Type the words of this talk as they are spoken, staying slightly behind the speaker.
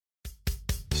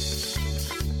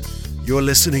You're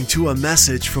listening to a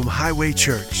message from Highway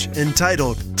Church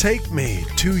entitled, Take Me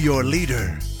to Your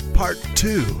Leader, Part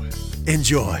 2.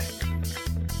 Enjoy.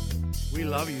 We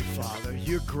love you, Father.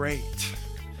 You're great,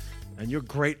 and you're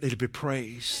greatly to be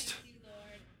praised.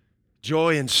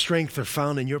 Joy and strength are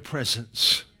found in your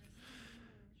presence.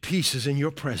 Peace is in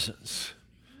your presence.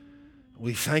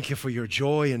 We thank you for your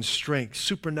joy and strength,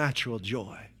 supernatural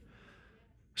joy,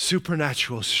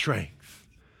 supernatural strength.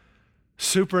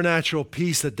 Supernatural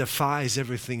peace that defies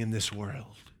everything in this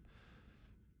world.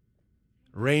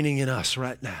 Reigning in us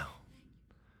right now.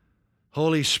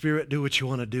 Holy Spirit, do what you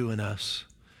want to do in us.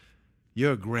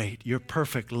 You're great. You're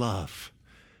perfect love.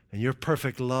 And your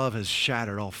perfect love has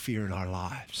shattered all fear in our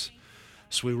lives.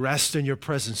 So we rest in your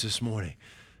presence this morning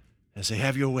and say,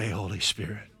 have your way, Holy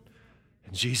Spirit.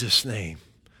 In Jesus' name,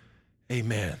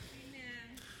 amen.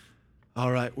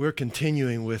 All right, we're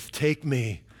continuing with Take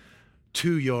Me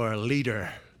to Your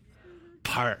Leader,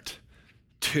 Part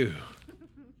 2.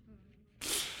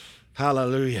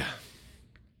 Hallelujah.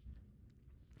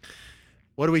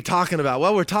 What are we talking about?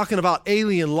 Well, we're talking about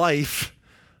alien life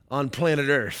on planet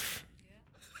Earth.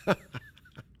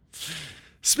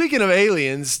 Speaking of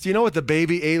aliens, do you know what the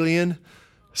baby alien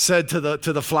said to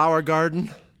the flower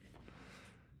garden?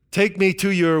 Take me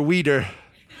to your weeder.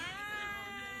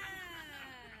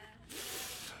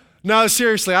 No,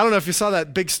 seriously, I don't know if you saw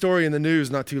that big story in the news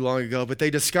not too long ago, but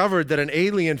they discovered that an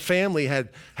alien family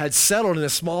had settled in a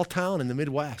small town in the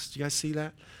Midwest. You guys see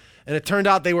that? And it turned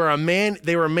out they were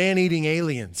man-eating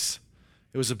aliens.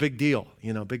 It was a big deal,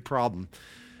 big problem.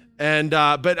 And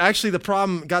but actually the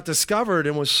problem got discovered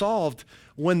and was solved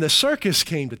when the circus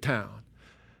came to town.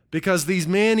 Because these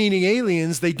man-eating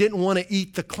aliens, they didn't want to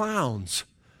eat the clowns.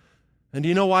 And do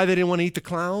you know why they didn't want to eat the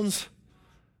clowns?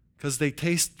 Because they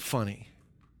taste funny.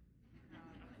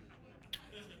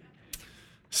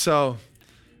 So,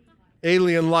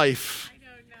 alien life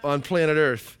on planet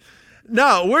Earth.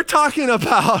 No, we're talking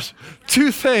about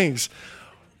two things.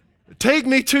 Take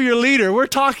me to your leader. We're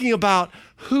talking about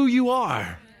who you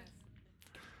are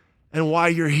and why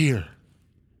you're here.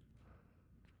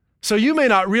 So you may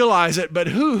not realize it, but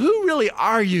who really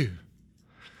are you?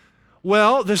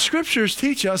 Well, the scriptures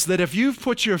teach us that if you've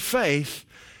put your faith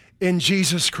in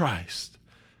Jesus Christ,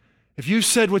 if you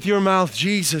said with your mouth,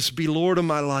 Jesus, be Lord of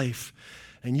my life,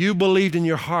 and you believed in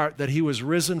your heart that he was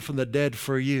risen from the dead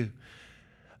for you,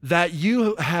 that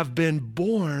you have been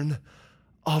born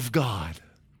of God,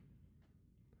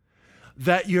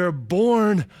 that you're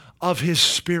born of his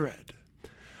Spirit,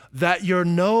 that you're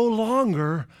no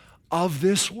longer of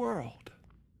this world.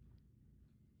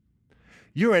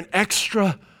 You're an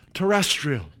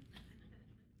extraterrestrial.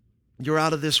 You're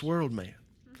out of this world, man.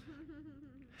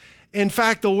 In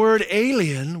fact, the word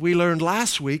alien, we learned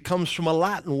last week, comes from a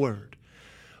Latin word,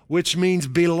 which means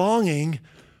belonging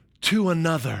to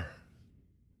another.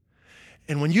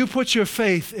 And when you put your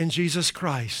faith in Jesus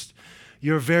Christ,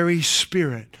 your very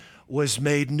spirit was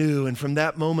made new. And from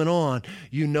that moment on,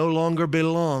 you no longer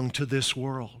belong to this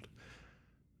world,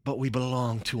 but we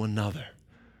belong to another.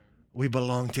 We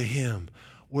belong to him.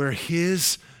 We're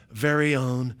his very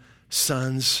own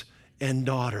sons and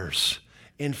daughters.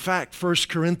 In fact, 1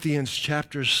 Corinthians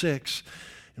chapter 6,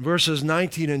 verses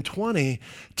 19 and 20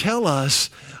 tell us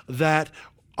that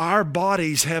our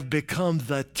bodies have become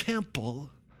the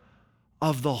temple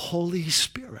of the Holy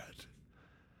Spirit.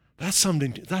 That's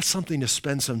something to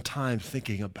spend some time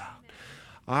thinking about.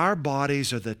 Our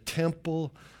bodies are the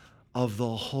temple of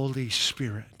the Holy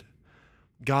Spirit.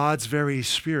 God's very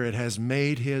Spirit has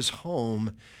made his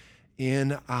home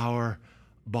in our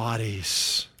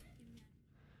bodies.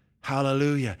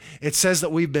 Hallelujah. It says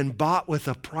that we've been bought with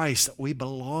a price, that we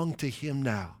belong to him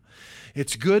now.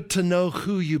 It's good to know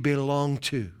who you belong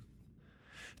to.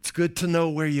 It's good to know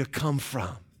where you come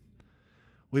from.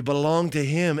 We belong to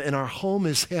him, and our home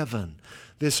is heaven.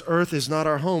 This earth is not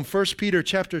our home. 1 Peter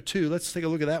chapter 2, let's take a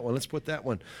look at that one. Let's put that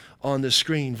one on the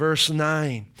screen. Verse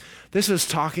 9. This is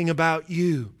talking about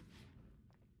you.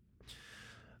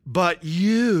 But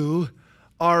you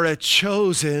are a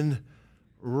chosen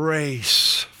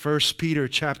race. 1 Peter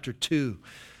chapter 2,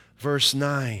 verse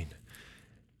 9.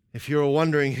 If you're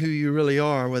wondering who you really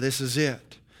are, well, this is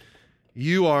it.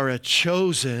 You are a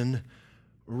chosen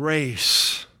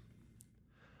race,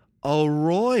 a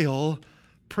royal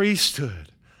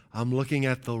priesthood. I'm looking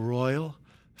at the royal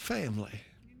family.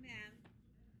 Amen.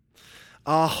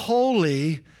 A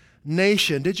holy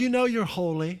nation. Did you know you're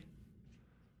holy?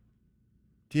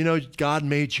 Do you know God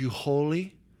made you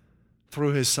holy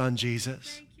through his son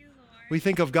Jesus? We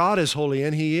think of God as holy,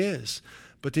 and he is.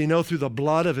 But do you know through the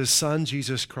blood of his son,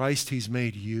 Jesus Christ, he's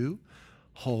made you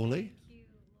holy?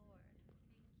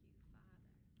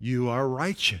 You are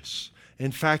righteous.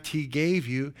 In fact, he gave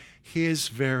you his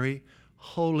very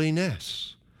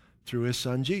holiness through his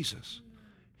son Jesus,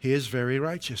 his very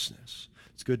righteousness.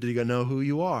 It's good to know who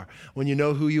you are. When you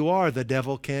know who you are, the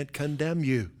devil can't condemn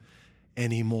you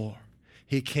anymore.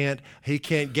 He can't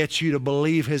get you to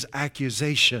believe his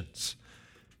accusations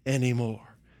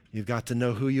anymore. You've got to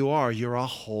know who you are. You're a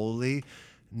holy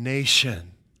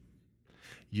nation.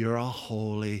 You're a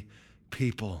holy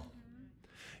people.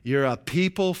 You're a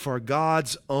people for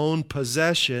God's own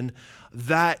possession,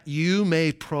 that you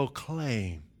may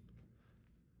proclaim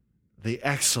the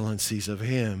excellencies of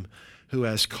him who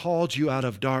has called you out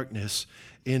of darkness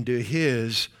into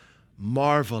his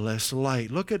marvelous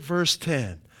light. Look at verse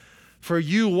 10. For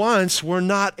you once were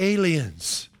not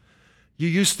aliens. You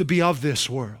used to be of this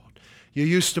world. You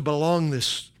used to belong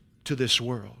to this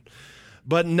world.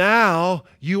 But now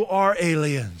you are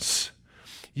aliens.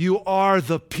 You are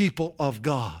the people of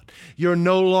God. You're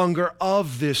no longer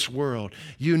of this world.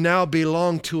 You now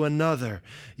belong to another.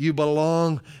 You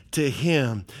belong to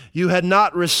him. You had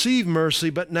not received mercy,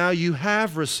 but now you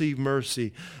have received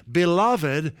mercy.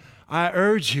 Beloved, I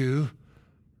urge you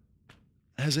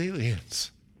as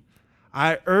aliens.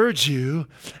 I urge you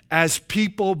as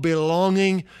people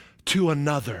belonging to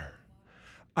another.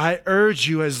 I urge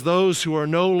you as those who are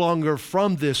no longer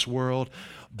from this world,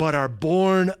 but are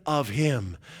born of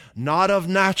him, not of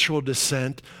natural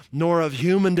descent, nor of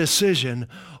human decision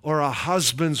or a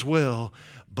husband's will,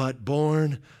 but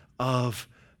born of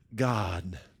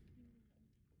God.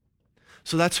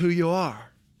 So that's who you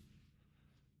are.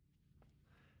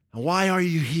 And why are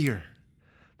you here?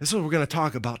 This is what we're going to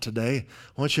talk about today.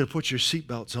 I want you to put your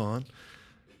seatbelts on,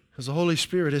 because the Holy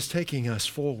Spirit is taking us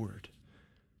forward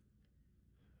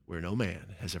where no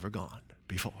man has ever gone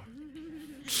before.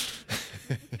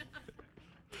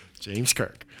 James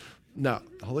Kirk. No,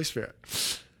 the Holy Spirit.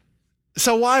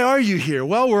 So why are you here?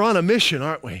 Well, we're on a mission,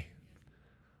 aren't we?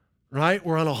 Right?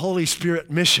 We're on a Holy Spirit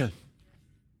mission.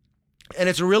 And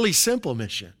it's a really simple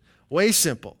mission, way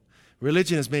simple.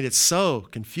 Religion has made it so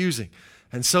confusing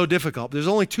and so difficult. There's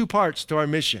only two parts to our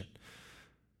mission.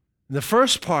 The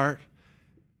first part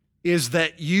is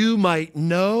that you might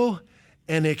know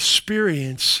and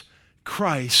experience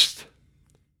Christ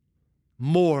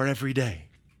more every day.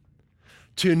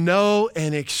 To know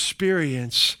and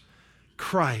experience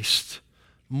Christ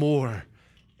more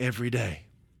every day.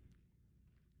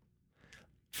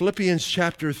 Philippians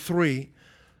chapter 3,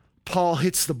 Paul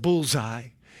hits the bullseye,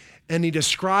 and he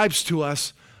describes to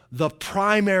us the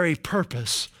primary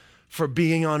purpose for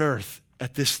being on earth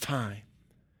at this time.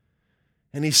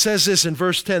 And he says this in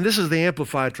verse 10. This is the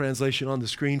Amplified translation on the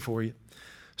screen for you,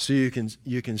 so you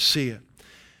can see it.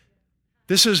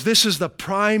 This is the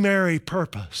primary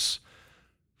purpose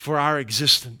for our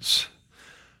existence.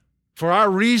 For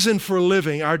our reason for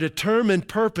living, our determined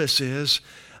purpose is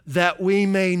that we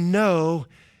may know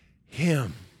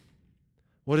him.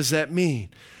 What does that mean?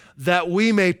 That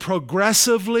we may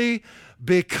progressively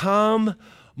become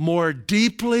more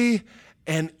deeply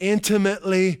and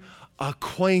intimately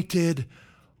acquainted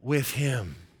with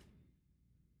him.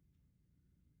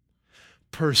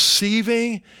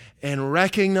 Perceiving and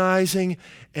recognizing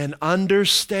and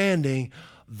understanding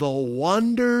the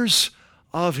wonders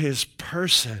of his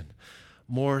person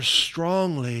more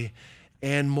strongly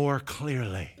and more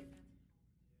clearly.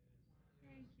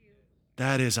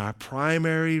 That is our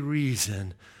primary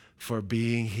reason for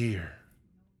being here.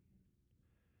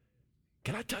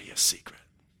 Can I tell you a secret?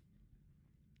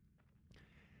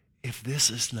 If this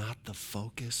is not the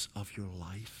focus of your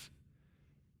life,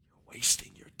 you're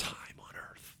wasting your time on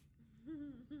earth.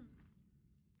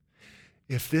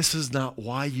 If this is not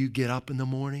why you get up in the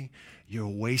morning, you're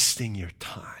wasting your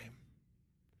time.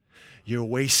 You're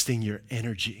wasting your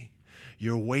energy.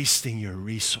 You're wasting your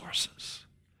resources.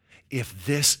 If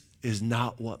this is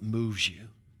not what moves you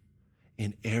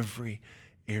in every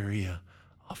area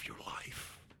of your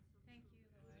life. Thank you,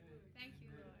 Lord. Thank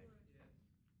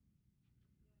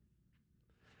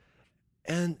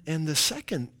you, Lord. And the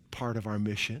second part of our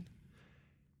mission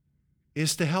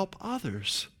is to help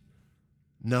others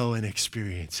know and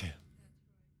experience him.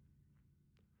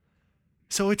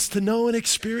 So it's to know and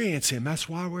experience him. That's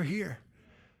why we're here.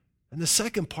 And the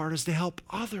second part is to help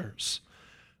others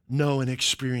know and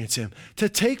experience him. To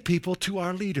take people to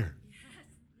our leader.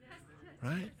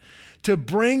 Right? To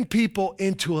bring people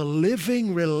into a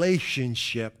living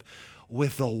relationship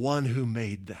with the one who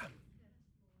made them.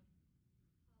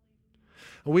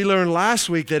 We learned last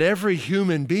week that every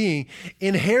human being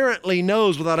inherently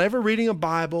knows, without ever reading a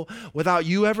Bible, without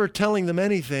you ever telling them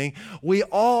anything, we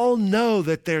all know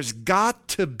that there's got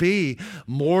to be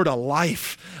more to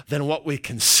life than what we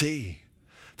can see.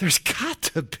 There's got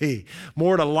to be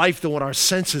more to life than what our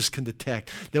senses can detect,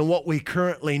 than what we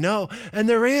currently know. And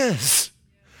there is.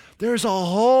 There's a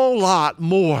whole lot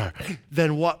more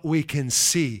than what we can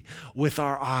see with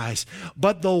our eyes.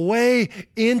 But the way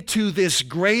into this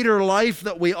greater life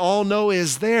that we all know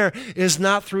is there is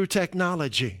not through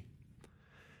technology.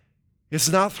 It's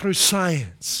not through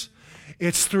science.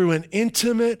 It's through an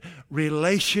intimate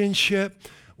relationship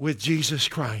with Jesus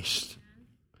Christ.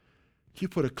 You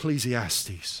put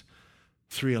Ecclesiastes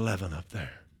 3:11 up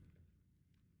there.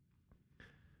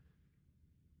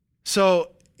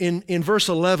 So in verse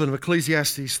 11 of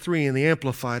Ecclesiastes 3 in the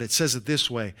Amplified, it says it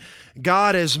this way: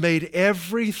 God has made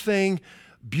everything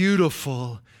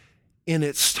beautiful in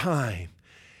its time.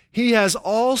 He has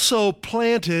also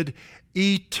planted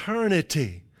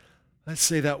eternity. Let's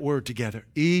say that word together.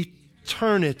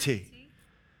 Eternity.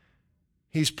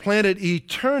 He's planted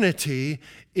eternity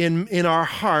in our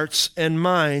hearts and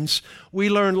minds. We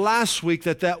learned last week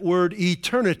that word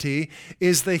eternity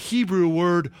is the Hebrew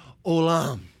word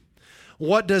olam.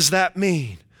 What does that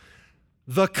mean?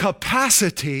 The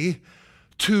capacity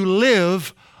to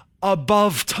live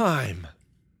above time.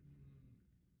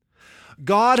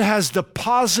 God has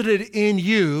deposited in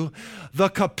you the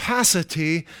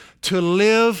capacity to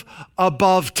live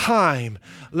above time.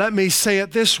 Let me say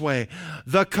it this way: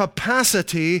 the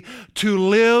capacity to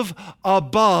live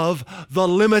above the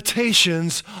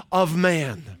limitations of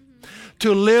man,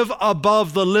 to live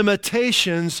above the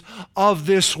limitations of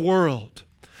this world,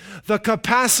 the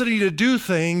capacity to do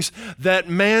things that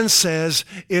man says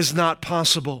is not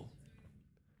possible.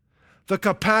 The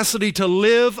capacity to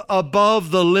live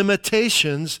above the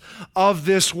limitations of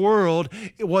this world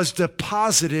was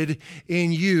deposited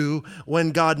in you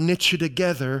when God knit you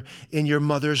together in your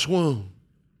mother's womb.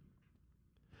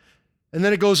 And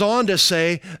then it goes on to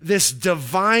say, this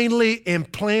divinely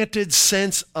implanted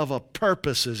sense of a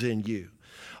purpose is in you.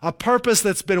 A purpose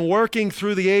that's been working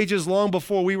through the ages long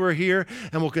before we were here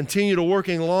and will continue to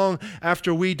working long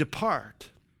after we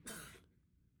depart,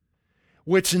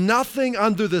 which nothing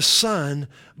under the sun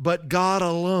but God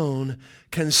alone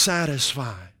can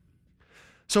satisfy.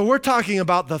 So we're talking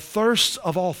about the thirst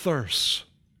of all thirsts.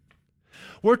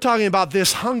 We're talking about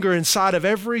this hunger inside of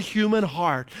every human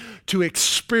heart to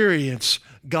experience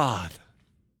God.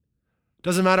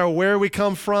 Doesn't matter where we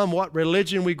come from, what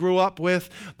religion we grew up with,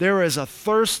 there is a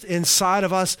thirst inside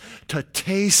of us to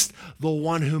taste the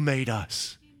one who made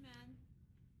us. Amen.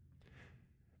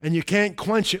 And you can't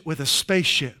quench it with a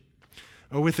spaceship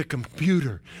or with a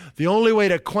computer. The only way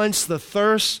to quench the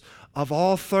thirst of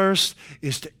all thirst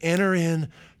is to enter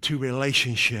into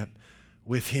relationship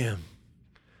with Him.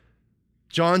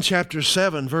 John chapter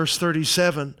 7, verse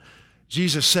 37,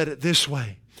 Jesus said it this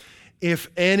way: if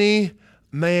any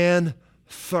man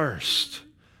thirst,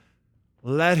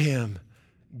 let him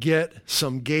get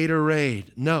some Gatorade.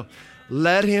 No,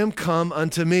 let him come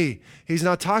unto me. He's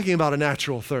not talking about a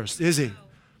natural thirst, is he? No.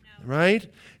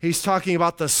 Right? He's talking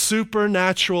about the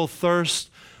supernatural thirst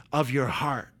of your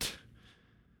heart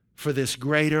for this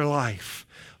greater life.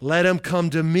 Let him come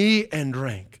to me and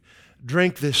drink.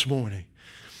 Drink this morning.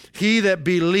 He that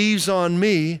believes on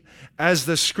me, as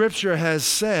the scripture has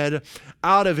said,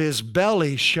 out of his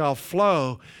belly shall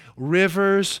flow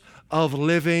rivers of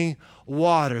living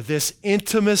water. This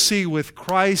intimacy with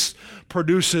Christ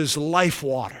produces life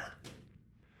water.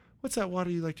 What's that water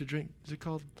you like to drink? Is it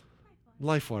called?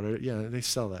 Life water. Yeah, they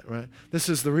sell that, right? This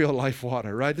is the real life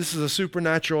water, right? This is a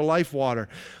supernatural life water.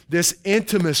 This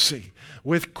intimacy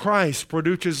with Christ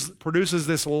produces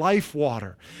this life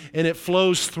water, and it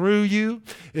flows through you.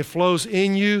 It flows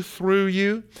in you, through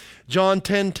you. John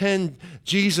 10:10,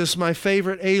 Jesus, my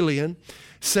favorite alien,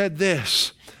 said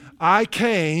this: I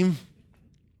came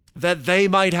that they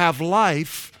might have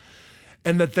life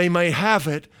and that they might have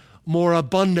it more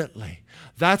abundantly.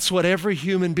 That's what every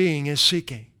human being is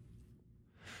seeking.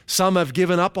 Some have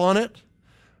given up on it.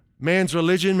 Man's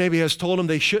religion maybe has told them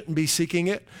they shouldn't be seeking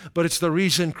it, but it's the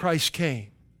reason Christ came.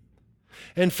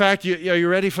 In fact, are you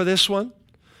ready for this one?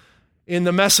 In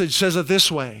the Message says it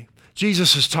this way.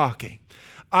 Jesus is talking.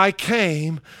 I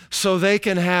came so they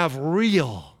can have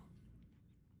real,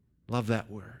 love that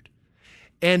word,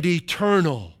 and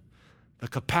eternal, the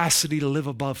capacity to live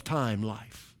above time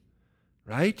life.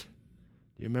 Right?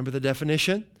 Do you remember the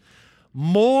definition?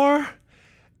 More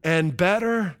and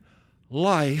better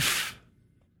life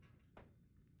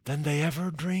than they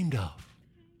ever dreamed of.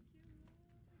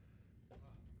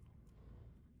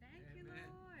 Thank you,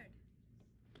 Lord.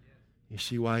 You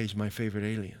see why he's my favorite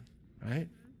alien, right?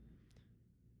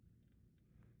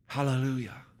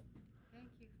 Hallelujah. Thank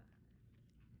you, Father.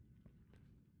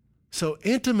 So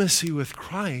intimacy with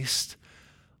Christ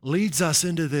leads us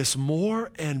into this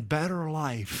more and better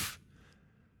life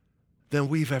than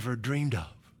we've ever dreamed of.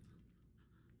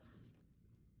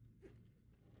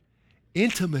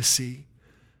 Intimacy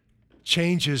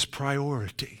changes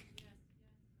priority,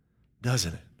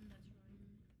 doesn't it?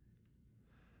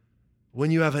 When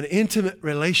you have an intimate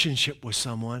relationship with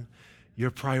someone,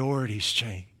 your priorities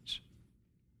change.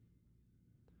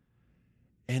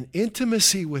 And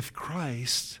intimacy with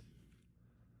Christ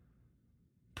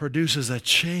produces a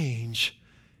change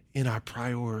in our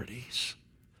priorities.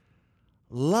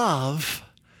 Love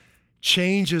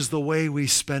changes the way we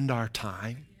spend our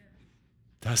time,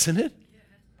 doesn't it?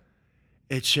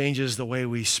 It changes the way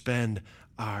we spend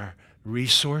our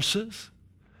resources,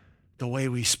 the way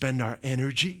we spend our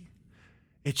energy.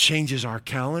 It changes our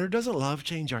calendar. Doesn't love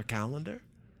change our calendar?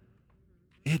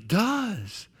 It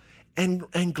does, and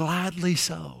gladly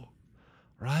so,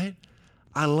 right?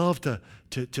 I love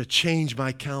to change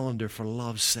my calendar for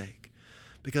love's sake,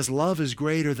 because love is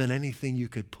greater than anything you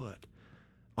could put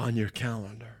on your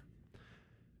calendar.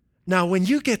 Now, when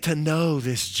you get to know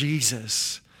this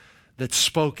Jesus that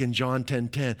spoke in John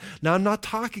 10:10, now I'm not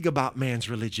talking about man's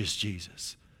religious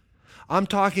Jesus. I'm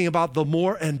talking about the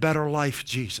more and better life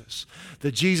Jesus,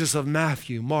 the Jesus of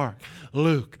Matthew, Mark,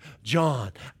 Luke,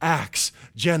 John, Acts,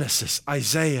 Genesis,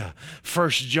 Isaiah, 1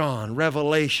 John,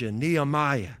 Revelation,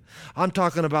 Nehemiah. I'm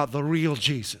talking about the real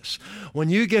Jesus. When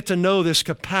you get to know this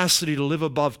capacity to live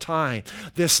above time,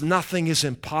 this nothing is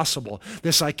impossible,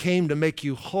 this I came to make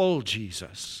you whole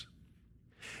Jesus,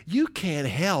 you can't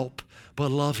help but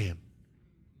love him.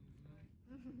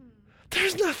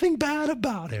 There's nothing bad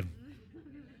about him.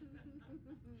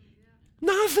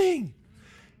 Nothing.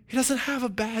 He doesn't have a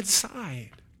bad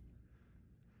side.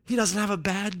 He doesn't have a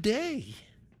bad day.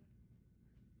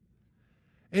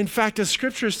 In fact, the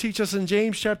scriptures teach us in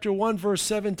James chapter 1, verse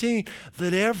 17,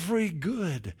 that every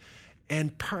good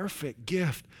and perfect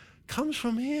gift comes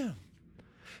from him.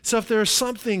 So if there's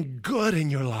something good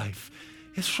in your life,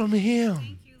 it's from him.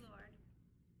 Thank you, Lord.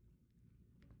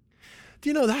 Do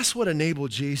you know that's what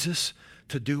enabled Jesus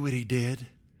to do what he did?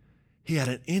 He had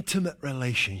an intimate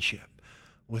relationship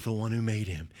with the one who made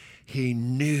him. He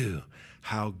knew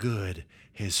how good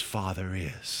his Father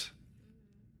is.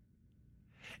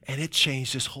 And it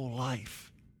changed his whole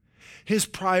life. His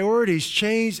priorities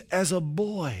changed as a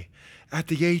boy at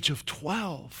the age of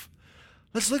 12.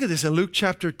 Let's look at this in Luke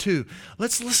chapter 2.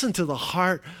 Let's listen to the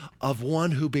heart of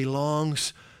one who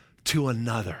belongs to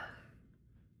another.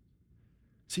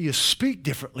 See, you speak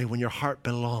differently when your heart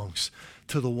belongs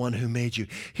to the one who made you.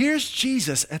 Here's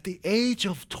Jesus at the age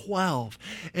of 12,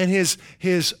 and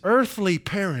his earthly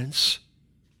parents,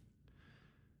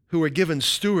 who were given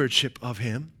stewardship of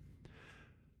him,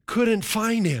 couldn't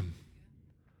find him.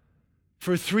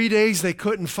 For 3 days they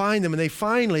couldn't find him, and they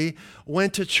finally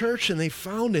went to church and they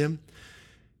found him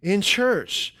in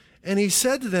church. And he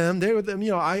said to them,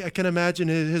 I can imagine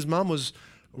his mom was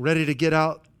ready to get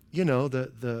out,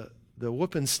 the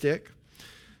whooping stick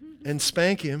and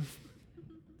spank him.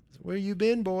 Where you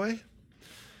been, boy?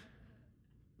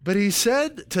 But he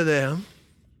said to them,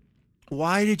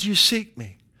 why did you seek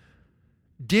me?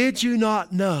 Did you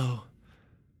not know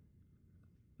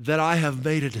that I have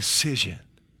made a decision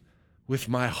with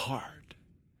my heart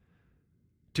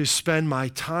to spend my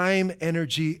time,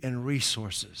 energy, and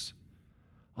resources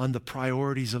on the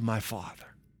priorities of my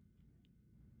Father?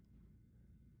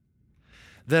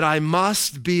 That I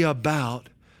must be about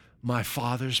my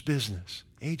Father's business.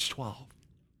 Age 12.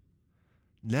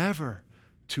 Never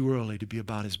too early to be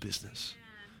about his business.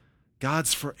 Amen.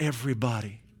 God's for everybody,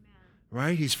 Amen.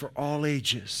 right? He's for all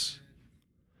ages.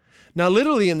 Now,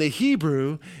 literally in the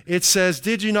Hebrew, it says,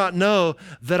 did you not know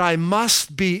that I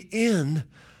must be in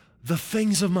the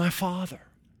things of my Father?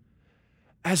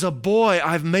 As a boy,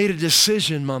 I've made a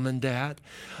decision, Mom and Dad,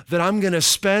 that I'm going to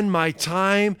spend my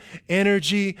time,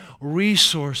 energy,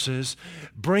 resources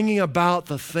bringing about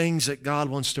the things that God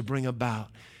wants to bring about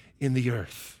in the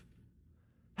earth.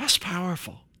 That's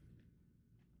powerful.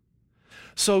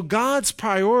 So God's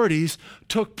priorities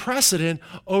took precedent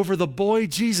over the boy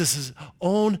Jesus'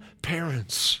 own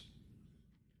parents.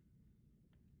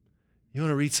 You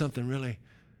want to read something really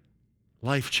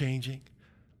life-changing?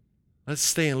 Let's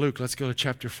stay in Luke. Let's go to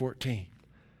chapter 14.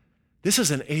 This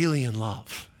is an alien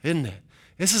love, isn't it?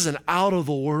 This is an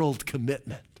out-of-the-world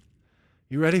commitment.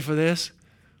 You ready for this?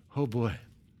 Oh, boy.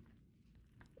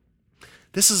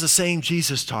 This is the same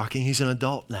Jesus talking. He's an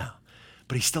adult now,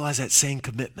 but he still has that same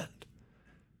commitment.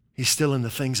 He's still in the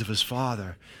things of his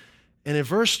Father. And in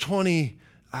verse 20,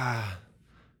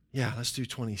 let's do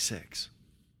 26.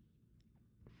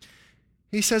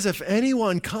 He says, if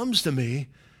anyone comes to me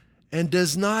and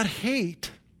does not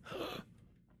hate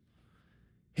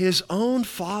his own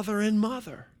father and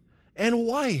mother and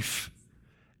wife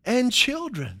and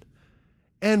children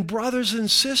and brothers and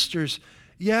sisters,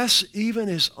 yes, even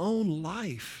his own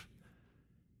life,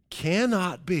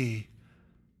 cannot be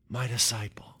my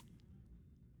disciple.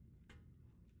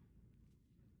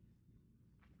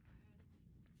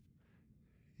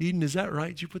 Eden, is that right?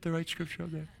 Did you put the right scripture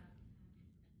up there?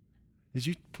 Did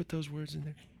you put those words in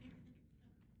there?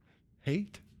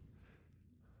 Hate?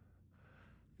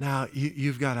 Now,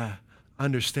 you've got to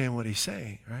understand what he's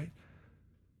saying, right?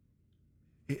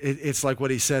 It's like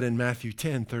what he said in Matthew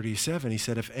 10:37. He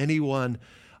said, if anyone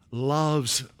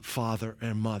loves father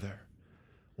and mother,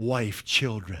 wife,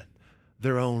 children,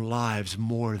 their own lives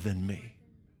more than me,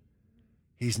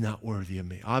 he's not worthy of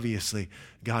me. Obviously,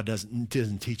 God doesn't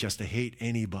teach us to hate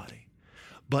anybody.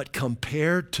 But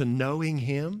compared to knowing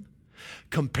him,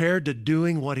 compared to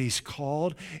doing what he's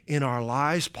called in our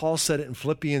lives, Paul said it in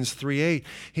Philippians 3:8.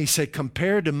 He said,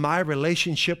 compared to my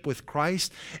relationship with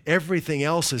Christ, everything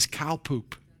else is cow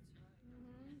poop.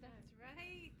 That's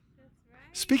right. That's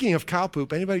right. Speaking of cow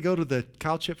poop, anybody go to the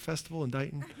Cow Chip Festival in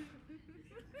Dighton?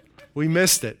 We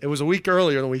missed it. It was a week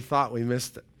earlier than we thought. We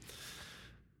missed it.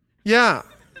 Yeah.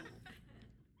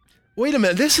 Wait a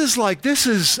minute. This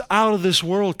is out of this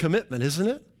world commitment, isn't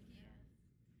it?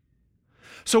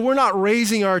 So we're not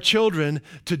raising our children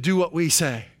to do what we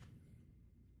say.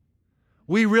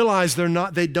 We realize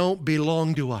they don't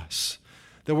belong to us.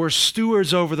 That we're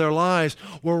stewards over their lives.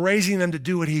 We're raising them to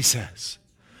do what he says,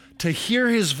 to hear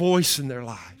his voice in their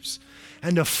lives,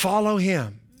 and to follow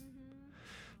him,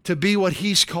 to be what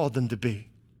he's called them to be.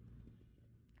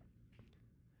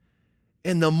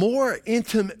 And the more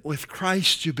intimate with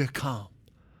Christ you become,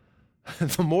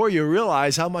 the more you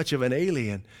realize how much of an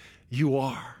alien you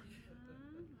are.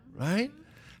 Right?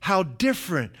 How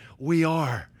different we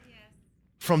are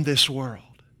from this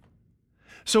world.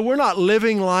 So we're not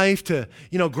living life to,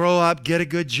 grow up, get a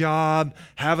good job,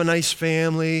 have a nice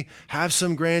family, have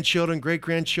some grandchildren,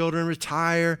 great-grandchildren,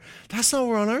 retire. That's not what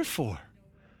we're on earth for.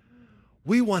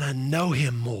 We want to know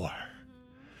him more.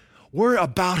 We're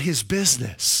about his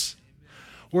business.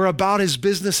 We're about his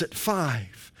business at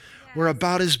 5. We're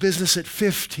about his business at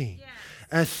 15,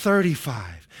 at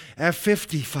 35, at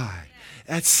 55,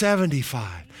 at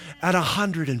 75, at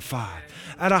 105,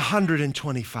 at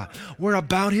 125. We're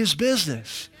about his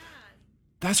business.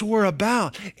 That's what we're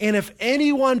about. And if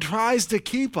anyone tries to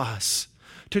keep us,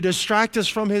 to distract us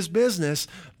from his business,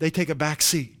 they take a back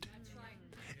seat.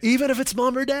 Even if it's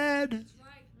mom or dad.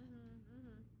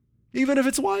 Even if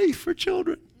it's wife or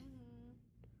children.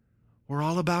 We're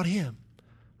all about him,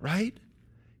 right?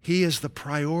 He is the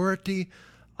priority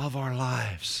of our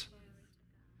lives.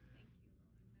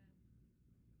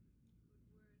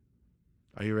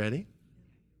 Are you ready?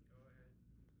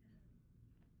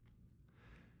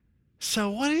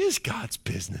 So what is God's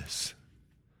business?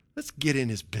 Let's get in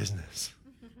his business.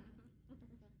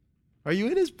 Are you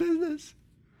in his business?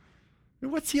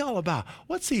 What's he all about?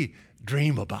 What's he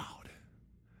dream about?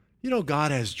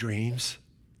 God has dreams.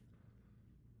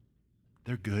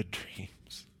 They're good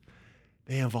dreams.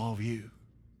 They involve you.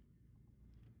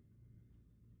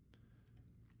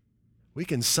 We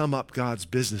can sum up God's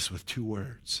business with 2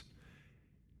 words.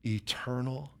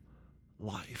 Eternal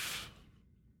life.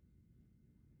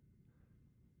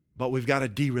 But we've got to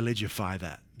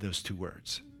de-religify those 2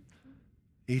 words.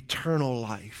 Eternal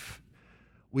life.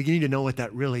 We need to know what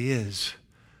that really is,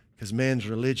 because man's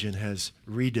religion has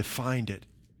redefined it,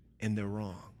 and they're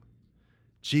wrong.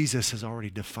 Jesus has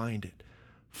already defined it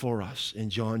for us in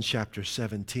John chapter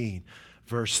 17,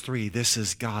 verse 3. This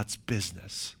is God's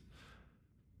business.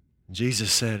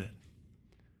 Jesus said,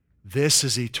 this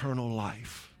is eternal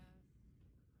life,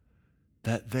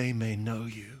 that they may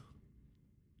you.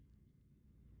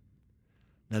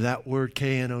 Now that word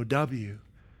K-N-O-W,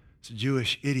 it's a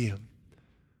Jewish idiom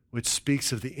which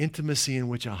speaks of the intimacy in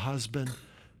which a husband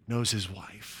knows his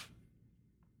wife.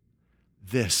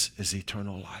 This is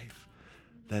eternal life,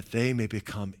 that they may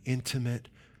become intimate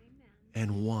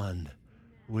and one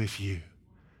with you,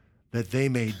 that they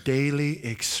may daily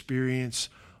experience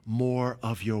more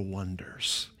of your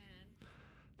wonders,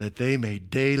 that they may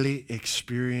daily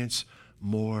experience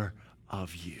more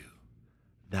of you.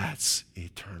 That's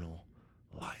eternal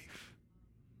life.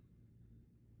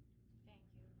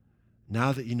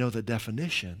 Now that you know the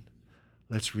definition,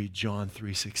 let's read John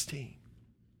 3:16.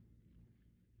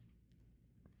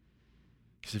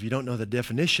 Because if you don't know the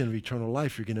definition of eternal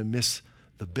life, you're going to miss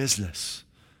the business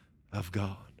of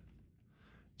God.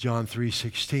 John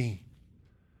 3:16.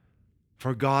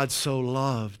 For God so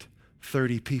loved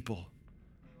 30 people.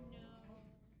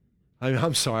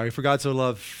 I'm sorry, for God so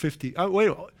loved 50.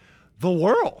 The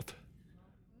world.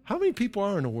 How many people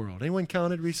are in the world? Anyone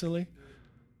counted recently?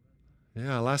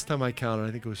 Yeah, last time I counted,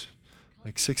 I think it was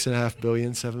like 6.5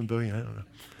 billion, 7 billion, I don't know.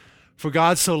 For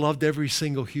God so loved every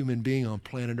single human being on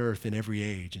planet Earth in every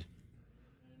age,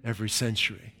 every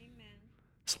century.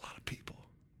 It's a lot of people.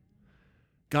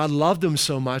 God loved them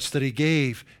so much that he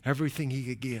gave everything he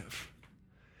could give.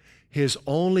 His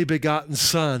only begotten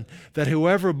Son, that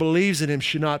whoever believes in him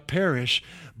should not perish,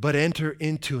 but enter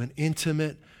into an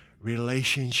intimate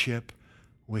relationship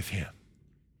with him.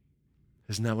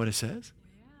 Isn't that what it says?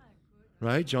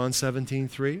 Right? John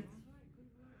 17:3.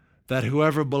 That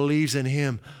whoever believes in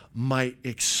him might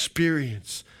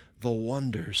experience the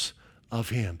wonders of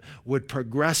him, would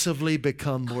progressively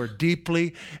become more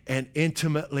deeply and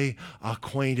intimately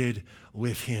acquainted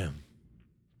with him.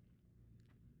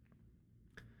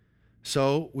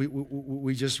 So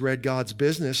we just read God's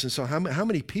business, and so how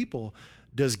many people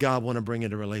does God want to bring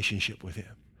into relationship with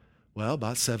him? Well,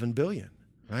 about 7 billion,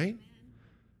 right?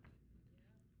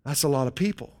 That's a lot of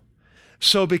people.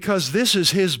 So because this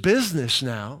is his business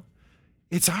now,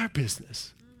 it's our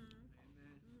business.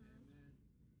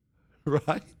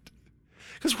 Right?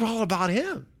 Because we're all about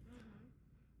him.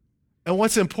 And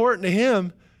what's important to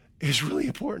him is really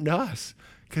important to us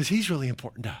because he's really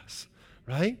important to us,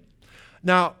 right?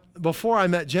 Now, before I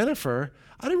met Jennifer,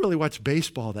 I didn't really watch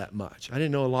baseball that much. I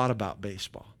didn't know a lot about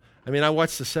baseball. I mean, I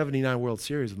watched the 79 World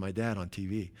Series with my dad on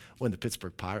TV when the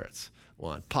Pittsburgh Pirates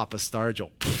won. Papa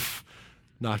Stargell,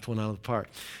 knocked one out of the park.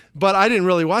 But I didn't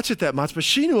really watch it that much, but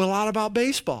she knew a lot about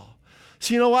baseball.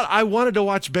 So you know what? I wanted to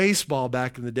watch baseball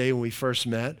back in the day when we first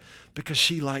met because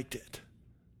she liked it.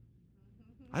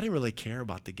 I didn't really care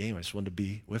about the game. I just wanted to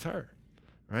be with her,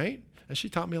 right? And she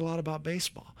taught me a lot about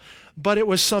baseball. But it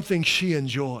was something she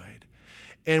enjoyed.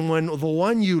 And when the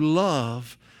one you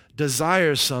love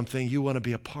desires something, you want to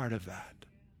be a part of that.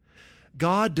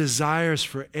 God desires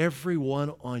for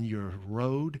everyone on your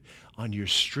road, on your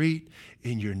street,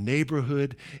 in your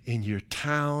neighborhood, in your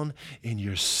town, in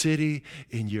your city,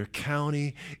 in your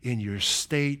county, in your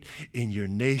state, in your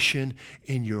nation,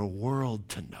 in your world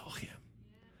to know him.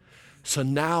 So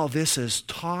now this is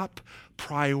top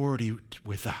priority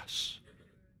with us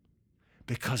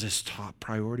because it's top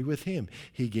priority with him.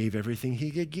 He gave everything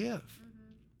he could give.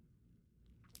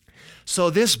 So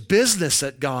this business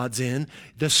that God's in,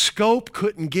 the scope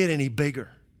couldn't get any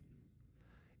bigger.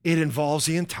 It involves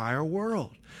the entire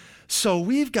world. So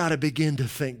we've got to begin to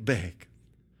think big.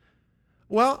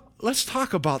 Well, let's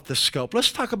talk about the scope.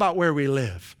 Let's talk about where we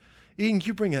live. Eden, can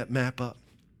you bring that map up?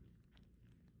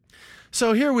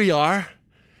 So here we are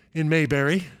in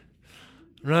Mayberry,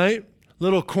 right?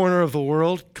 Little corner of the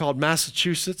world called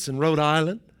Massachusetts and Rhode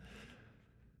Island.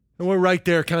 And we're right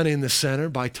there kind of in the center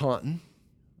by Taunton,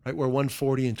 right where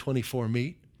 140 and 24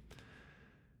 meet.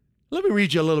 Let me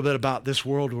read you a little bit about this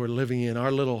world we're living in,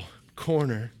 our little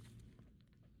corner.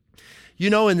 You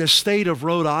know, in the state of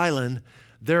Rhode Island,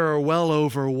 there are well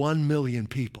over 1 million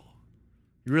people.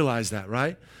 You realize that,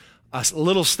 right? A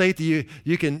little state that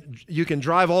you can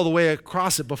drive all the way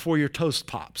across it before your toast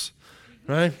pops,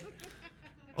 right?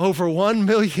 Over 1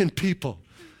 million people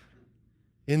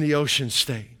in the Ocean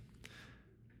State.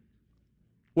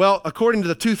 Well, according to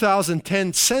the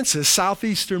 2010 census,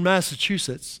 southeastern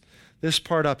Massachusetts, this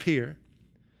part up here,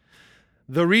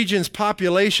 the region's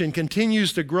population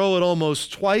continues to grow at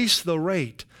almost twice the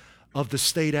rate of the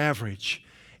state average.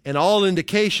 And all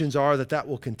indications are that that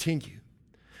will continue.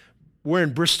 We're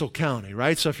in Bristol County,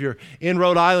 right? So if you're in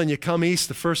Rhode Island, you come east,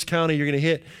 the first county you're going to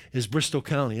hit is Bristol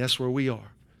County. That's where we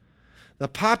are. The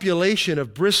population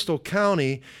of Bristol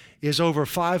County is over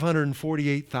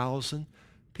 548,000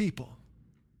 people.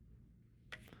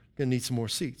 Going to need some more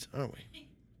seats, aren't we?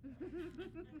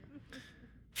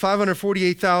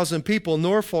 548,000 people.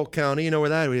 Norfolk County, you know where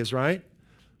that is, right?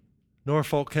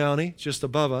 Norfolk County, just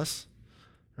above us,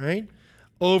 right?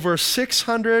 Over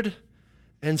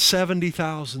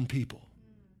 670,000 people.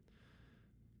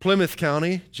 Plymouth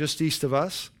County, just east of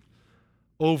us,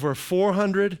 over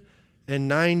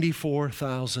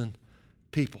 494,000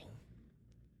 people.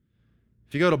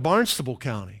 If you go to Barnstable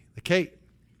County, the Cape,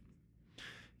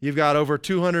 you've got over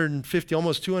 250,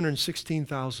 almost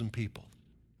 216,000 people.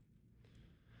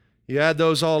 You add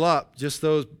those all up, just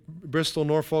those Bristol,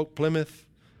 Norfolk, Plymouth,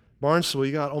 Barnstable,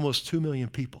 you got almost 2 million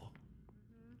people.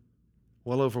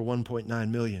 Well over 1.9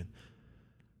 million.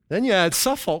 Then you add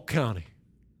Suffolk County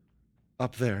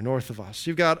up there north of us.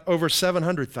 You've got over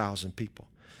 700,000 people.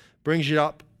 Brings you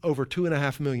up over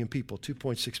 2.5 million people,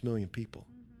 2.6 million people.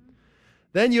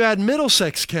 Then you add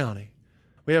Middlesex County.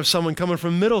 We have someone coming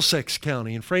from Middlesex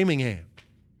County in Framingham.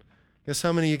 Guess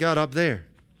how many you got up there?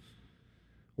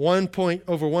 Over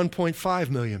 1.5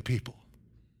 million people.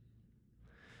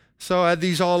 So add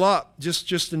these all up.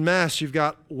 Just in mass, you've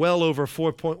got well over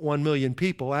 4.1 million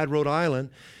people. Add Rhode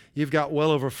Island, you've got well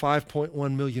over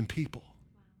 5.1 million people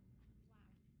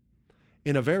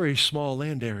in a very small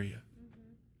land area.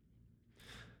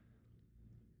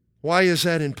 Why is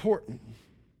that important?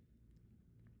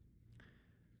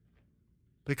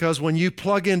 Because when you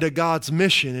plug into God's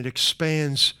mission, it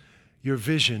expands your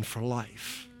vision for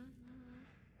life.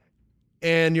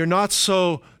 And you're not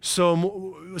see,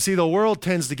 the world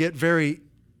tends to get very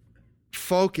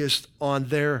focused on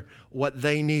what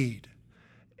they need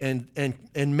and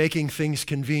making things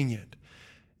convenient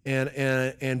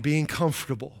and being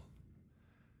comfortable.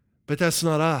 But that's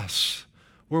not us.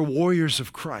 We're warriors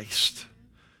of Christ.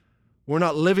 We're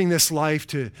not living this life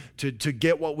to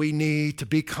get what we need, to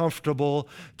be comfortable,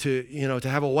 to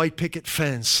have a white picket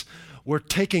fence. We're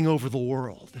taking over the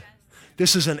world. Yes.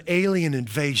 This is an alien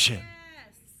invasion. Yes.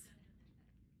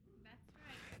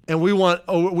 And we want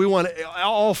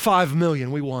all 5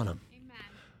 million. We want them. Amen.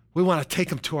 We want to take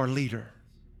them to our leader.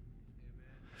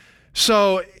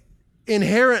 So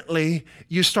inherently,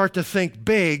 you start to think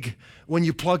big when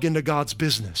you plug into God's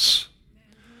business.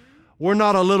 We're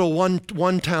not a little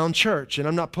one-town church, and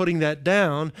I'm not putting that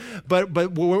down, but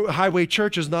Highway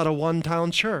Church is not a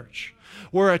one-town church.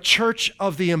 We're a church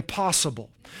of the impossible.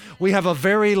 We have a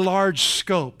very large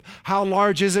scope. How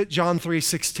large is it? John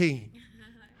 3:16.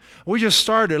 We just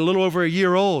started, a little over a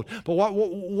year old, but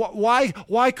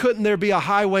why couldn't there be a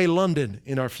Highway London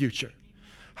in our future?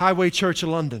 Highway Church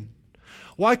London.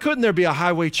 Why couldn't there be a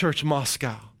Highway Church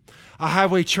Moscow? A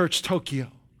Highway Church Tokyo?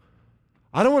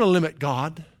 I don't want to limit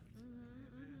God.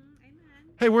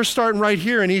 Hey, we're starting right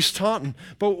here in East Taunton,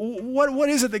 but what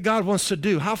is it that God wants to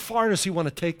do? How far does he want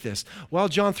to take this? Well,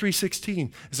 John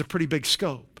 3:16 is a pretty big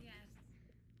scope. Yes.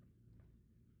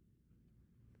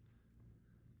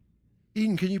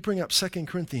 Eden, can you bring up 2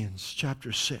 Corinthians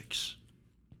chapter 6?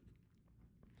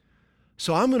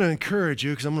 So I'm going to encourage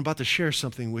you, because I'm about to share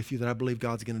something with you that I believe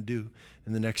God's going to do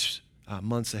in the next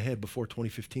months ahead before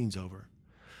 2015 is over.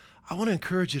 I want to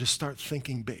encourage you to start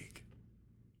thinking big.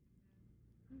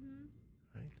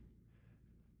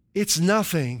 It's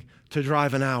nothing to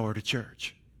drive an hour to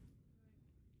church.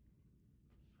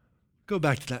 Go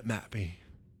back to that map, B.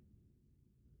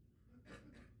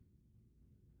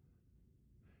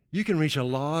 You can reach a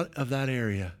lot of that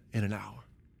area in an hour.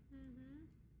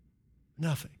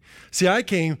 Nothing. See, I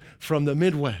came from the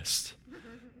Midwest.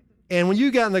 And when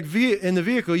you got in the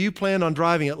vehicle, you planned on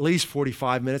driving at least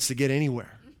 45 minutes to get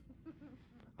anywhere.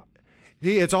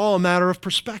 It's all a matter of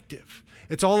perspective.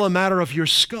 It's all a matter of your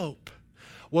scope.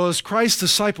 Well, as Christ's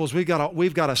disciples, we've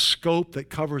got a scope that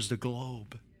covers the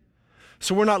globe.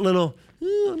 So we're not little,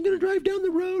 I'm going to drive down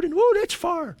the road and, that's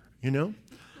far,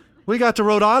 We got to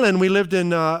Rhode Island. We lived in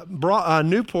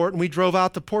Newport, and we drove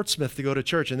out to Portsmouth to go to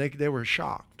church, and they were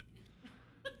shocked.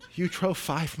 You drove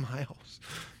 5 miles.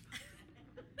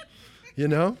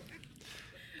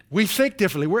 We think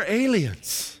differently. We're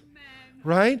aliens,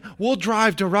 right? We'll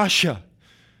drive to Russia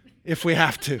if we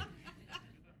have to.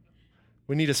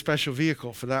 We need a special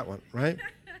vehicle for that one, right?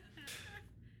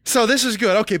 So this is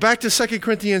good. Okay, back to 2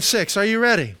 Corinthians 6. Are you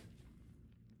ready?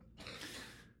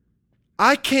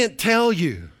 I can't tell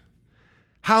you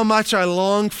how much I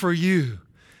long for you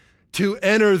to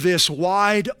enter this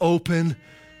wide open,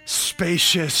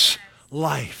 spacious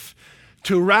life,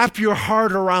 to wrap your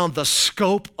heart around the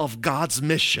scope of God's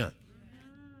mission.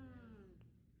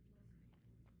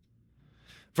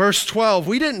 Verse 12,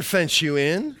 we didn't fence you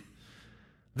in.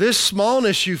 This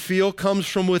smallness you feel comes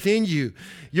from within you.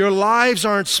 Your lives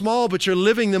aren't small, but you're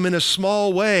living them in a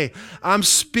small way. I'm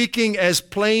speaking as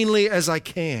plainly as I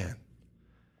can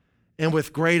and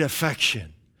with great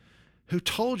affection. Who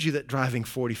told you that driving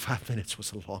 45 minutes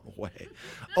was a long way?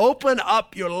 Open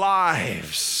up your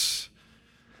lives.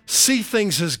 See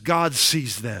things as God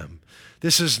sees them.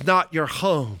 This is not your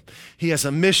home. He has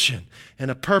a mission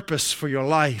and a purpose for your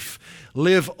life.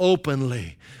 Live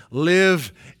openly.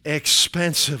 Live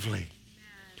expensively.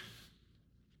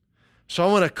 So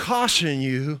I want to caution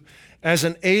you, as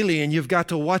an alien, you've got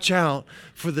to watch out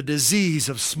for the disease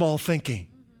of small thinking.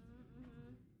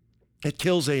 It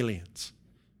kills aliens.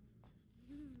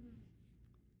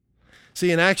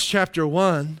 See, in Acts chapter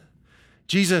 1,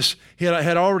 Jesus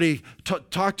had already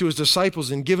talked to his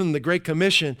disciples and given them the Great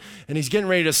Commission, and he's getting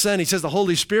ready to send. He says the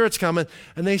Holy Spirit's coming,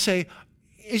 and they say,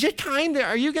 is it time?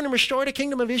 Are you going to restore the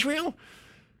kingdom of Israel?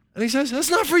 And he says, that's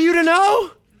not for you to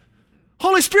know.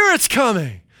 Holy Spirit's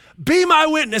coming. Be my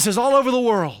witnesses all over the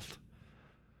world.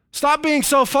 Stop being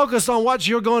so focused on what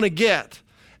you're going to get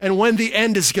and when the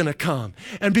end is going to come.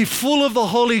 And be full of the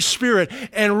Holy Spirit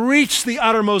and reach the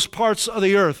uttermost parts of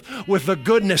the earth with the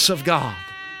goodness of God.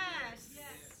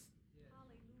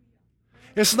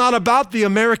 It's not about the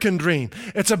American dream.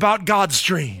 It's about God's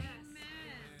dream.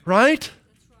 Right?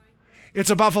 It's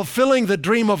about fulfilling the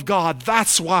dream of God.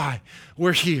 That's why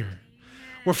we're here.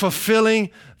 We're fulfilling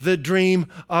the dream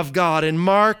of God. In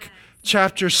Mark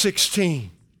chapter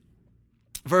 16,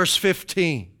 verse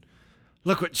 15,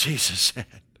 look what Jesus said.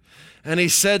 And he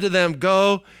said to them,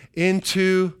 go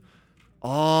into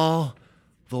all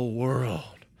the world.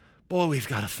 Boy, we've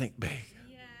got to think big.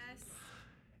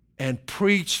 And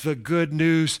preach the good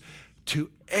news to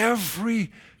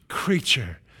every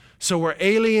creature. So we're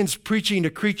aliens preaching to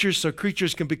creatures so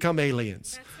creatures can become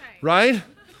aliens. That's right.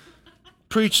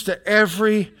 Preach to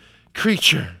every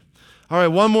creature. All right,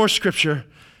 one more scripture,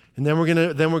 and then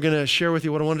we're gonna share with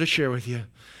you what I wanted to share with you.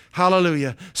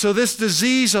 Hallelujah. So this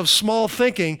disease of small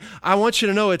thinking, I want you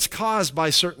to know it's caused by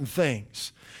certain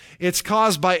things. It's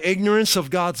caused by ignorance of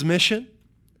God's mission.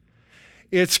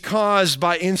 It's caused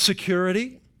by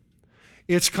insecurity.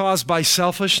 It's caused by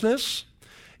selfishness.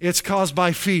 It's caused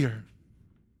by fear.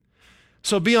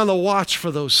 So be on the watch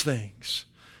for those things,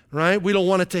 right? We don't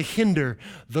want it to hinder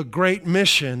the great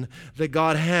mission that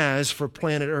God has for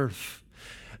planet Earth.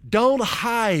 Don't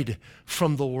hide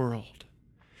from the world.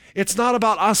 It's not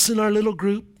about us in our little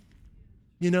group,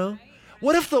 you know?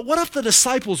 What if the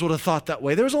disciples would have thought that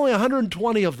way? There was only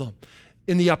 120 of them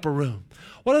in the upper room.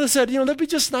 What if they said, that'd be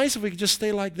just nice if we could just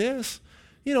stay like this?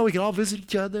 We can all visit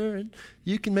each other, and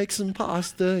you can make some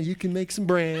pasta, you can make some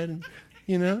bread,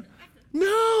 and,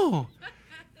 No.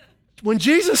 When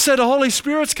Jesus said the Holy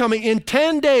Spirit's coming, in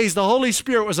 10 days, the Holy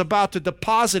Spirit was about to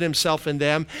deposit himself in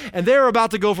them, and they were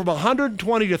about to go from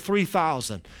 120 to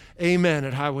 3,000. Amen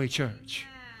at Highway Church.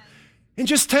 In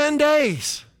just 10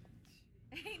 days.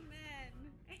 Amen.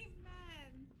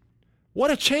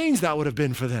 What a change that would have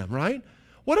been for them, right?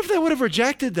 What if they would have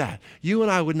rejected that? You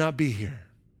and I would not be here.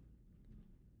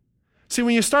 See,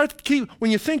 when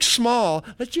you think small,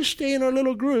 let's just stay in our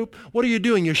little group, what are you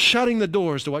doing? You're shutting the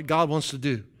doors to what God wants to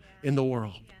do in the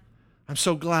world. I'm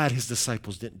so glad his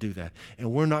disciples didn't do that,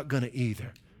 and we're not going to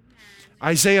either.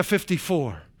 Isaiah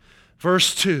 54,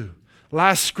 verse 2,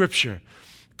 last scripture.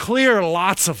 Clear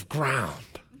lots of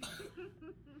ground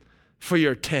for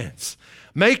your tents.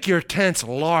 Make your tents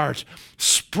large.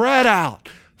 Spread out.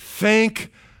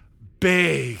 Think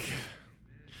big.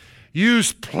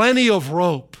 Use plenty of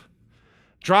rope.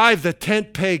 Drive the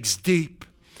tent pegs deep.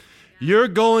 You're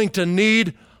going to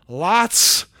need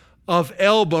lots of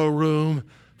elbow room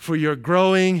for your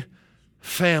growing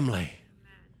family.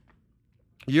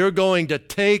 You're going to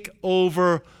take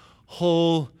over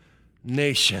whole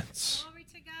nations. Glory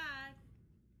to God.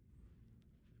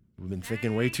 We've been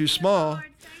thinking way too small.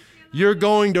 You're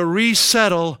going to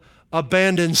resettle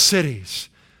abandoned cities.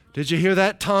 Did you hear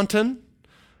that? Taunton,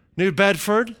 New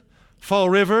Bedford, Fall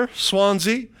River,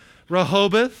 Swansea,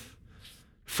 Rehoboth,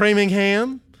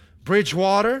 Framingham,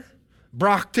 Bridgewater,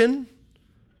 Brockton,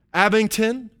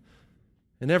 Abington,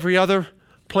 and every other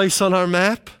place on our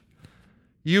map.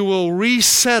 You will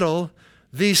resettle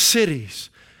these cities.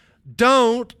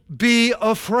 Don't be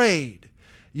afraid.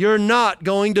 You're not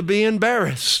going to be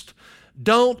embarrassed.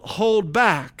 Don't hold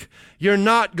back. You're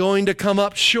not going to come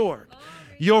up short.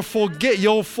 You'll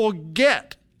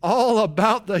forget all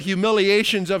about the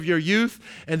humiliations of your youth,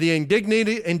 and the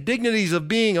indignities of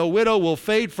being a widow will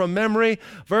fade from memory.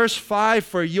 Verse 5,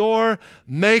 for your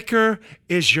Maker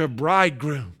is your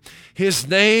bridegroom. His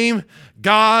name,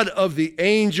 God of the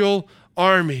angel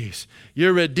armies.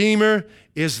 Your Redeemer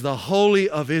is the Holy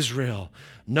of Israel,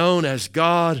 known as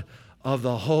God of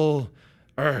the whole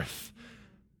earth.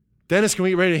 Dennis, can we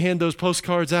get ready to hand those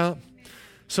postcards out?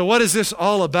 So what is this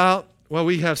all about? Well,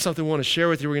 we have something we want to share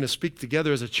with you. We're going to speak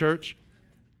together as a church.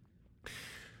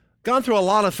 Gone through a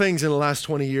lot of things in the last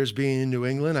 20 years being in New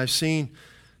England. I've seen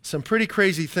some pretty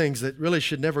crazy things that really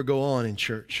should never go on in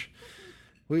church.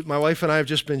 My wife and I have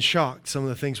just been shocked, some of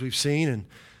the things we've seen,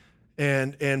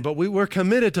 but we're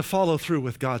committed to follow through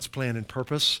with God's plan and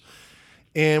purpose,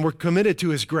 and we're committed to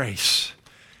His grace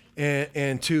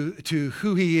and to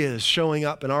who He is showing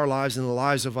up in our lives and the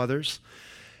lives of others.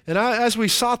 And as we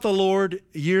sought the Lord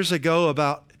years ago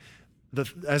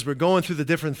as we're going through the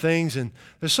different things, and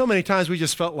there's so many times we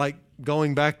just felt like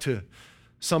going back to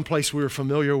some place we were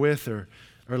familiar with or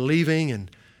leaving,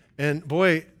 and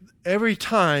boy, every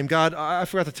time, God, I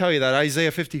forgot to tell you that,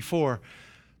 Isaiah 54,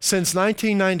 since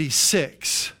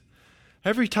 1996,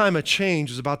 every time a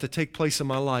change was about to take place in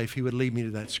my life, He would lead me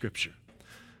to that scripture,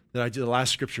 the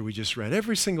last scripture we just read,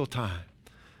 every single time.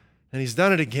 And He's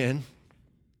done it again.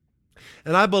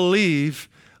 And I believe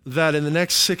that in the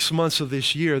next 6 months of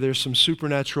this year, there's some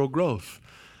supernatural growth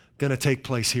going to take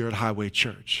place here at Highway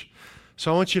Church.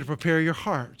 So I want you to prepare your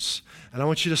hearts, and I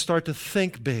want you to start to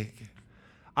think big.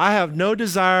 I have no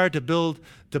desire to build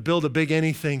a big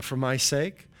anything for my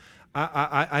sake.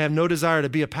 I have no desire to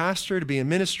be a pastor, to be in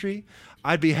ministry.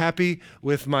 I'd be happy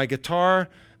with my guitar,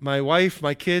 my wife,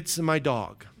 my kids, and my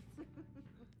dog,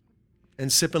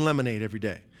 and sipping lemonade every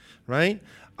day, right?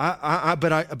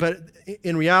 But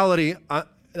in reality,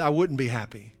 I wouldn't be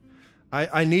happy.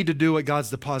 I need to do what God's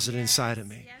deposited inside of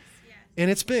me. Yes, yes.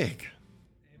 And it's big.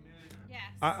 Yes.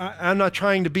 I'm not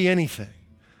trying to be anything.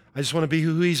 I just want to be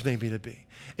who He's made me to be.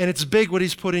 And it's big what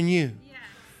He's put in you. Yes.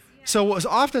 So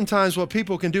oftentimes what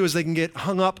people can do is they can get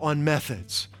hung up on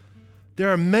methods. There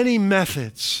are many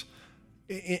methods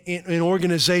in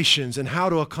organizations and how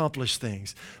to accomplish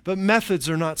things. But methods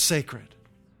are not sacred.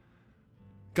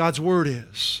 God's Word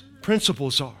is.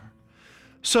 Principles are.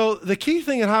 So the key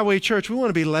thing at Highway Church, we want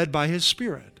to be led by His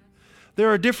Spirit. There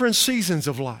are different seasons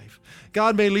of life.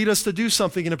 God may lead us to do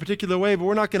something in a particular way, but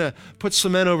we're not going to put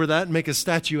cement over that and make a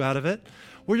statue out of it.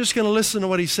 We're just going to listen to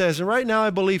what He says. And right now I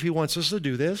believe He wants us to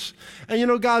do this.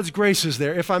 And God's grace is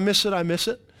there. If I miss it, I miss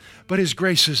it. But His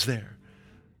grace is there.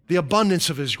 The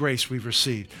abundance of His grace we've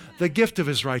received. The gift of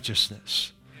His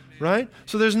righteousness. Right?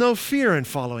 So there's no fear in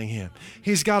following Him.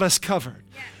 He's got us covered.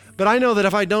 But I know that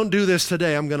if I don't do this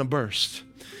today, I'm going to burst.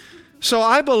 So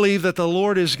I believe that the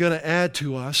Lord is going to add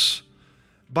to us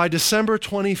by December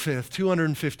 25th,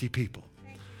 250 people.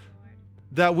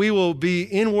 That we will be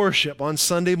in worship on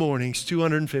Sunday mornings,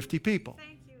 250 people.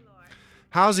 Thank you, Lord.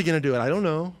 How's He going to do it? I don't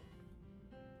know.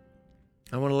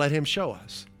 I want to let Him show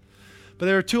us. But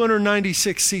there are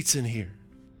 296 seats in here.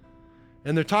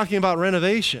 And they're talking about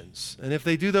renovations. And if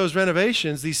they do those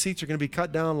renovations, these seats are going to be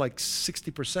cut down like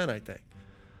 60%, I think.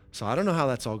 So I don't know how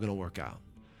that's all going to work out.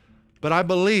 But I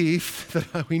believe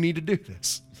that we need to do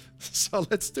this. So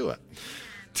let's do it.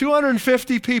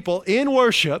 250 people in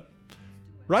worship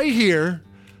right here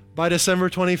by December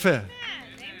 25th.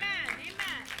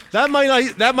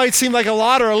 That might seem like a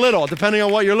lot or a little, depending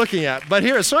on what you're looking at. But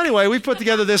here, so anyway, we put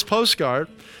together this postcard.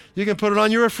 You can put it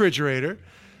on your refrigerator.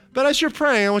 But as you're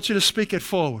praying, I want you to speak it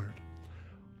forward.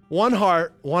 One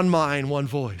heart, one mind, one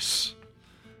voice.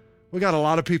 We got a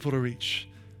lot of people to reach.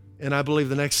 And I believe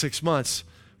the next 6 months,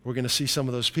 we're going to see some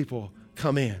of those people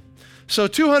come in. So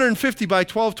 250 by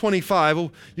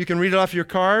 1225, you can read it off your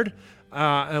card,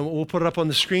 and we'll put it up on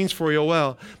the screens for you as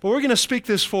well. But we're going to speak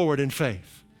this forward in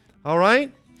faith. All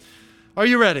right? Are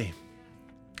you ready?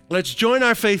 Let's join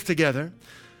our faith together.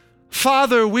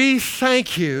 Father, we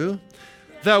thank You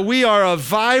that we are a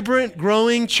vibrant,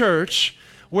 growing church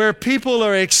where people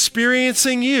are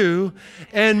experiencing You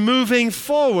and moving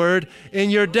forward in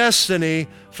Your destiny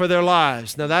for their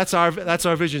lives. Now that's our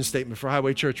vision statement for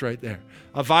Highway Church right there.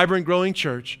 A vibrant, growing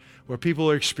church where people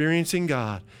are experiencing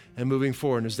God and moving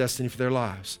forward in His destiny for their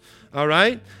lives. All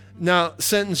right? Now,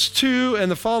 sentence 2 and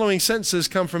the following sentences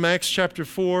come from Acts chapter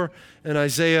 4 and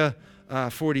Isaiah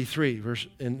 43.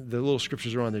 And the little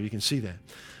scriptures are on there. You can see that.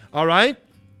 All right?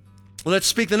 Let's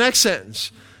speak the next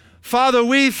sentence. Father,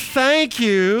 we thank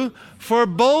You for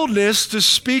boldness to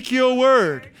speak Your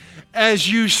word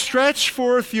as You stretch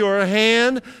forth Your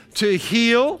hand to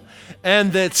heal,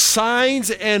 and that signs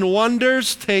and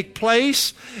wonders take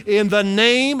place in the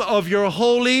name of Your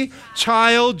holy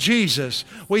child, Jesus.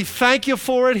 We thank You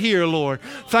for it here, Lord.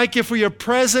 Thank You for Your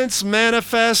presence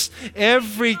manifest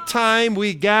every time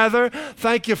we gather.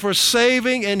 Thank You for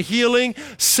saving and healing,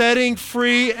 setting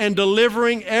free and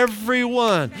delivering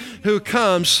everyone who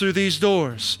comes through these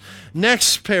doors.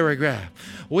 Next paragraph.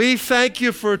 We thank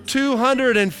You for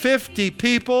 250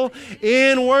 people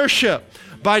in worship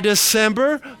by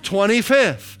December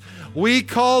 25th. We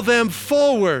call them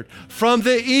forward from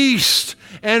the east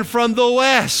and from the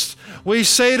west. We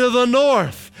say to the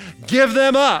north, give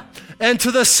them up, and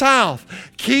to the south,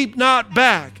 keep not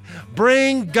back.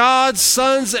 Bring God's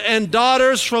sons and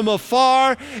daughters from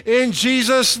afar in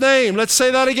Jesus' name. Let's say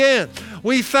that again.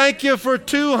 We thank You for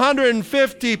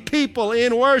 250 people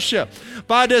in worship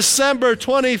by December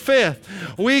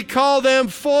 25th. We call them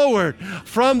forward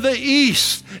from the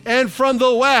east and from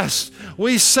the west.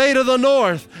 We say to the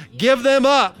north, give them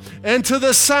up, and to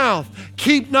the south,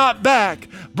 keep not back.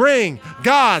 Bring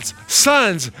God's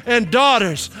sons and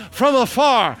daughters from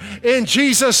afar in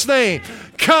Jesus' name.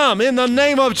 Come in the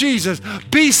name of Jesus.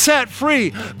 Be set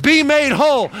free. Be made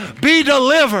whole. Be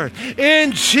delivered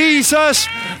in Jesus'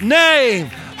 name.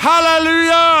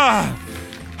 Hallelujah.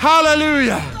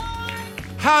 Hallelujah.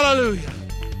 Hallelujah.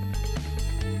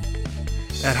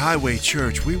 At Highway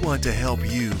Church, we want to help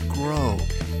you grow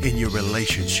in your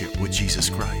relationship with Jesus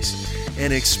Christ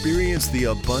and experience the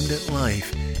abundant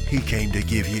life He came to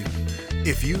give you.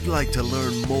 If you'd like to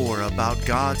learn more about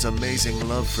God's amazing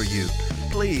love for you,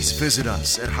 please visit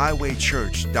us at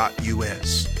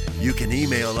highwaychurch.us. You can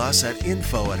email us at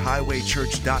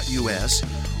info@highwaychurch.us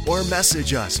or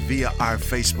message us via our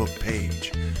Facebook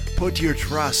page. Put your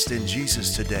trust in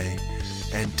Jesus today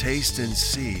and taste and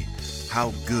see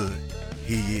how good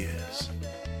He is.